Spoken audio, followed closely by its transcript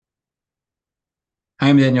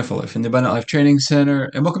I'm Daniel Fuller from the Abundant Life Training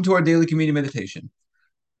Center, and welcome to our daily community meditation,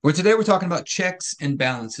 where today we're talking about checks and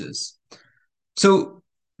balances. So,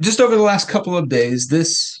 just over the last couple of days,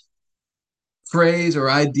 this phrase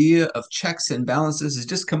or idea of checks and balances has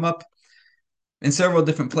just come up in several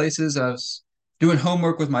different places. I was doing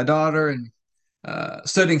homework with my daughter and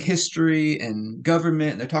studying history and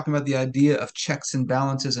government, and they're talking about the idea of checks and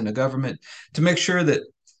balances in a government to make sure that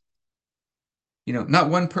not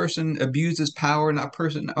one person abuses power, not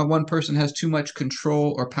one person has too much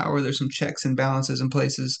control or power. There's some checks and balances in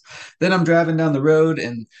places. Then I'm driving down the road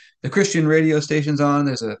and the Christian radio station's on.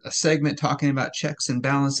 There's a segment talking about checks and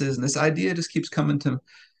balances, and this idea just keeps coming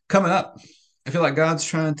up. I feel like God's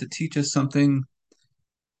trying to teach us something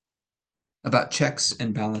about checks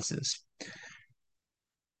and balances.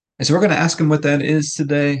 And so we're going to ask him what that is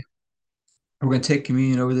today. We're going to take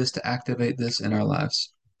communion over this to activate this in our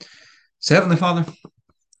lives. So, Heavenly Father,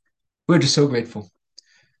 we're just so grateful.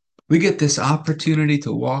 We get this opportunity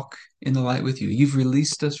to walk in the light with you. You've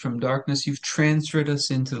released us from darkness. You've transferred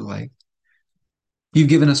us into the light. You've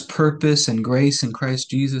given us purpose and grace in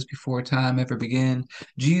Christ Jesus before time ever began.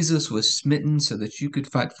 Jesus was smitten so that you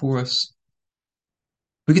could fight for us.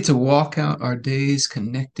 We get to walk out our days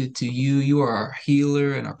connected to you. You are our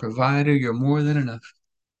healer and our provider. You're more than enough.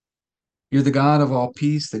 You're the God of all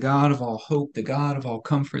peace, the God of all hope, the God of all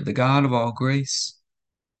comfort, the God of all grace.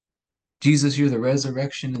 Jesus, you're the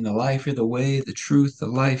resurrection and the life. You're the way, the truth, the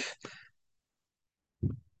life.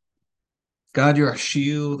 God, you're our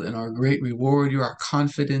shield and our great reward. You're our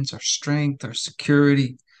confidence, our strength, our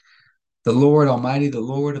security. The Lord Almighty, the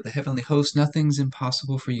Lord of the heavenly host, nothing's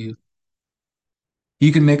impossible for you.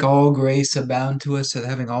 You can make all grace abound to us, so that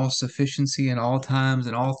having all sufficiency in all times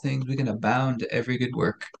and all things, we can abound to every good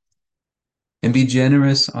work and be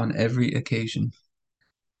generous on every occasion.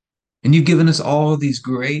 And you've given us all these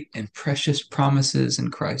great and precious promises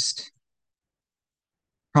in Christ,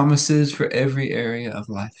 promises for every area of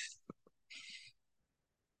life.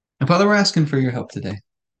 And Father, we're asking for your help today.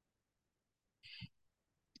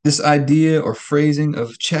 This idea or phrasing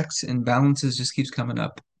of checks and balances just keeps coming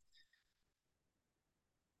up.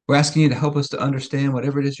 We're asking you to help us to understand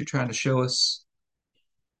whatever it is you're trying to show us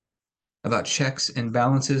about checks and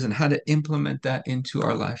balances and how to implement that into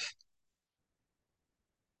our life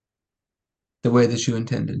the way that you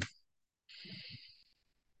intended.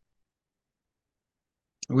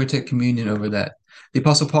 We're going to take communion over that. The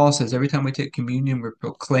Apostle Paul says every time we take communion, we're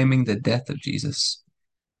proclaiming the death of Jesus.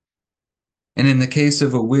 And in the case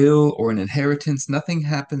of a will or an inheritance, nothing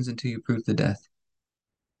happens until you prove the death.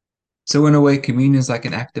 So, in a way, communion is like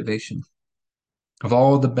an activation of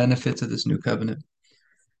all the benefits of this new covenant,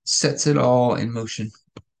 sets it all in motion.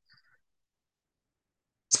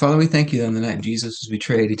 So, Father, we thank you that on the night Jesus was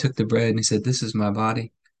betrayed, he took the bread and he said, "This is my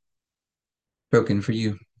body broken for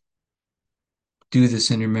you. Do this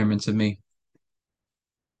in remembrance of me."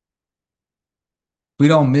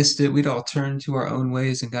 We'd all missed it. We'd all turned to our own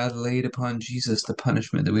ways, and God laid upon Jesus the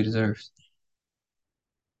punishment that we deserved.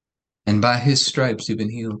 And by his stripes, we've been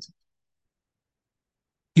healed.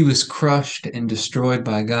 He was crushed and destroyed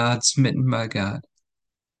by God, smitten by God,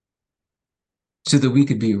 so that we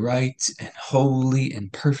could be right and holy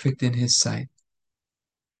and perfect in his sight,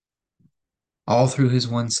 all through his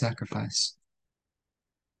one sacrifice.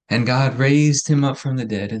 And God raised him up from the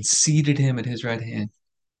dead and seated him at his right hand.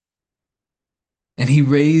 And he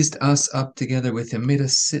raised us up together with him, made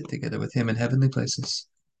us sit together with him in heavenly places.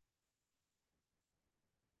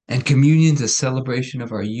 And communion's a celebration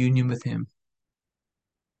of our union with him,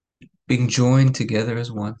 being joined together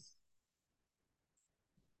as one.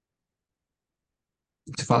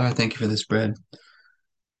 So, Father, I thank you for this bread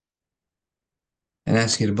and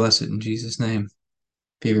ask you to bless it in Jesus' name.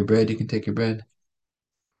 If you have your bread, you can take your bread.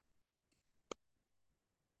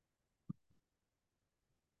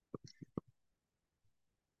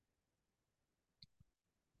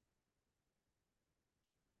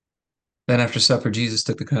 Then after supper, Jesus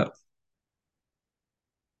took the cup.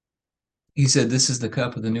 He said, "This is the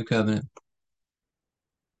cup of the new covenant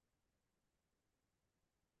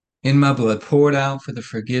in my blood, poured out for the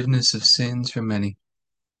forgiveness of sins for many."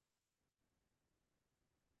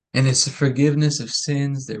 And it's the forgiveness of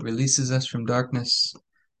sins that releases us from darkness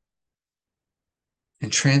and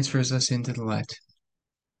transfers us into the light,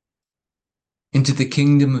 into the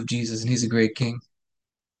kingdom of Jesus. And he's a great king.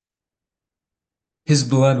 His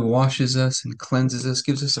blood washes us and cleanses us,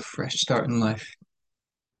 gives us a fresh start in life.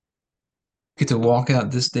 We get to walk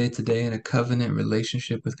out this day today in a covenant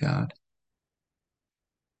relationship with God.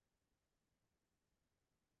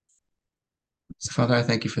 So, Father, I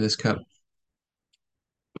thank you for this cup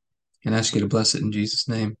and ask you to bless it in Jesus'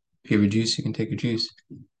 name. Favorite juice, you can take your juice.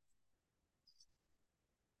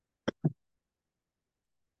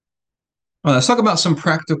 Let's talk about some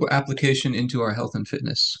practical application into our health and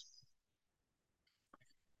fitness.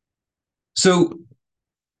 So,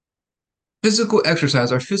 physical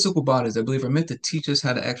exercise, our physical bodies, I believe, are meant to teach us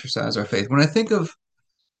how to exercise our faith. When I think of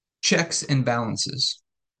checks and balances,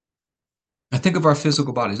 I think of our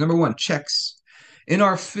physical bodies. Number one, checks. In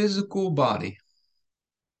our physical body,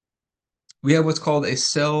 we have what's called a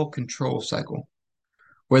cell control cycle,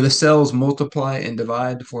 where the cells multiply and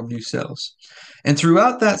divide to form new cells. And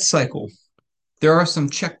throughout that cycle, there are some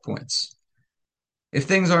checkpoints. If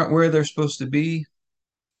things aren't where they're supposed to be,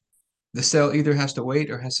 the cell either has to wait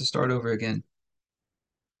or has to start over again.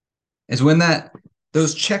 Is when that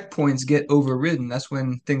those checkpoints get overridden, that's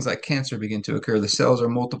when things like cancer begin to occur. The cells are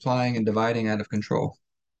multiplying and dividing out of control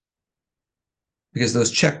because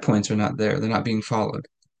those checkpoints are not there. They're not being followed.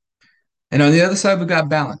 And on the other side, we've got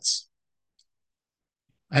balance.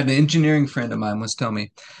 I had an engineering friend of mine once tell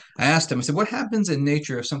me, I asked him, I said, what happens in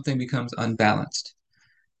nature if something becomes unbalanced?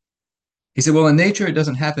 He said, well, in nature, it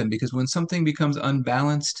doesn't happen because when something becomes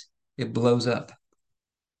unbalanced, it blows up.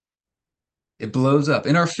 It blows up.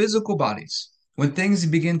 In our physical bodies, when things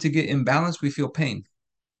begin to get imbalanced, we feel pain.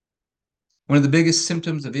 One of the biggest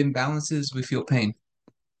symptoms of imbalance is we feel pain.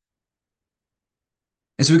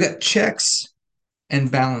 And so we've got checks and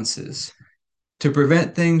balances to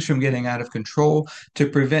prevent things from getting out of control, to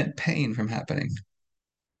prevent pain from happening,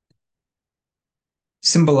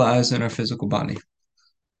 symbolized in our physical body.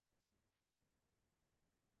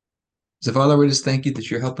 So, Father, we just thank you that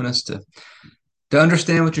you're helping us to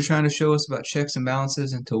understand what you're trying to show us about checks and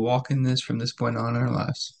balances and to walk in this from this point on in our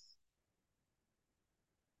lives.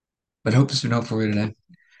 But I hope this has been helpful for you today. If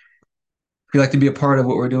you'd like to be a part of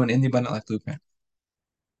what we're doing in the Abundant Life Blueprint,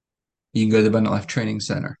 you can go to the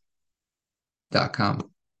AbundantLifeTrainingCenter.com.